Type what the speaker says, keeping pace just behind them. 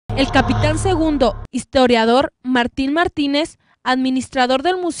El capitán Segundo, historiador Martín Martínez, administrador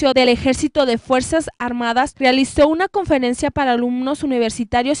del Museo del Ejército de Fuerzas Armadas, realizó una conferencia para alumnos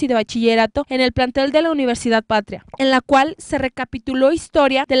universitarios y de bachillerato en el plantel de la Universidad Patria, en la cual se recapituló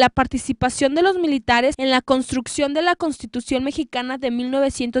historia de la participación de los militares en la construcción de la Constitución mexicana de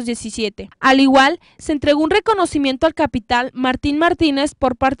 1917. Al igual, se entregó un reconocimiento al capitán Martín Martínez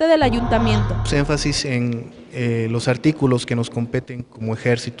por parte del ayuntamiento. Énfasis en los artículos que nos competen como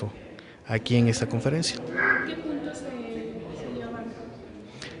ejército aquí en esta conferencia. ¿Qué puntos se llevan?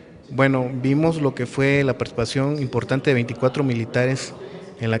 Bueno, vimos lo que fue la participación importante de 24 militares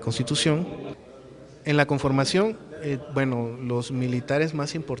en la Constitución. En la conformación, los militares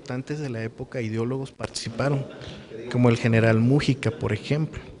más importantes de la época, ideólogos, participaron, como el general Mújica, por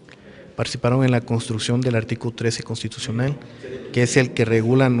ejemplo. Participaron en la construcción del artículo 13 constitucional, que es el que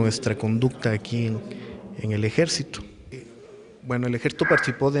regula nuestra conducta aquí en el ejército. Bueno, el ejército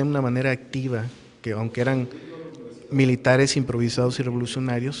participó de una manera activa, que aunque eran militares improvisados y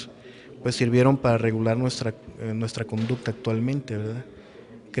revolucionarios, pues sirvieron para regular nuestra conducta actualmente, ¿verdad?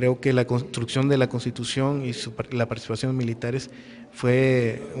 Creo que la construcción de la Constitución y la participación de militares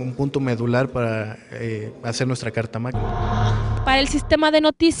fue un punto medular para hacer nuestra Carta Magna. Para el sistema de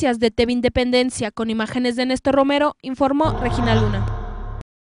noticias de TV Independencia, con imágenes de Néstor Romero, informó Regina Luna.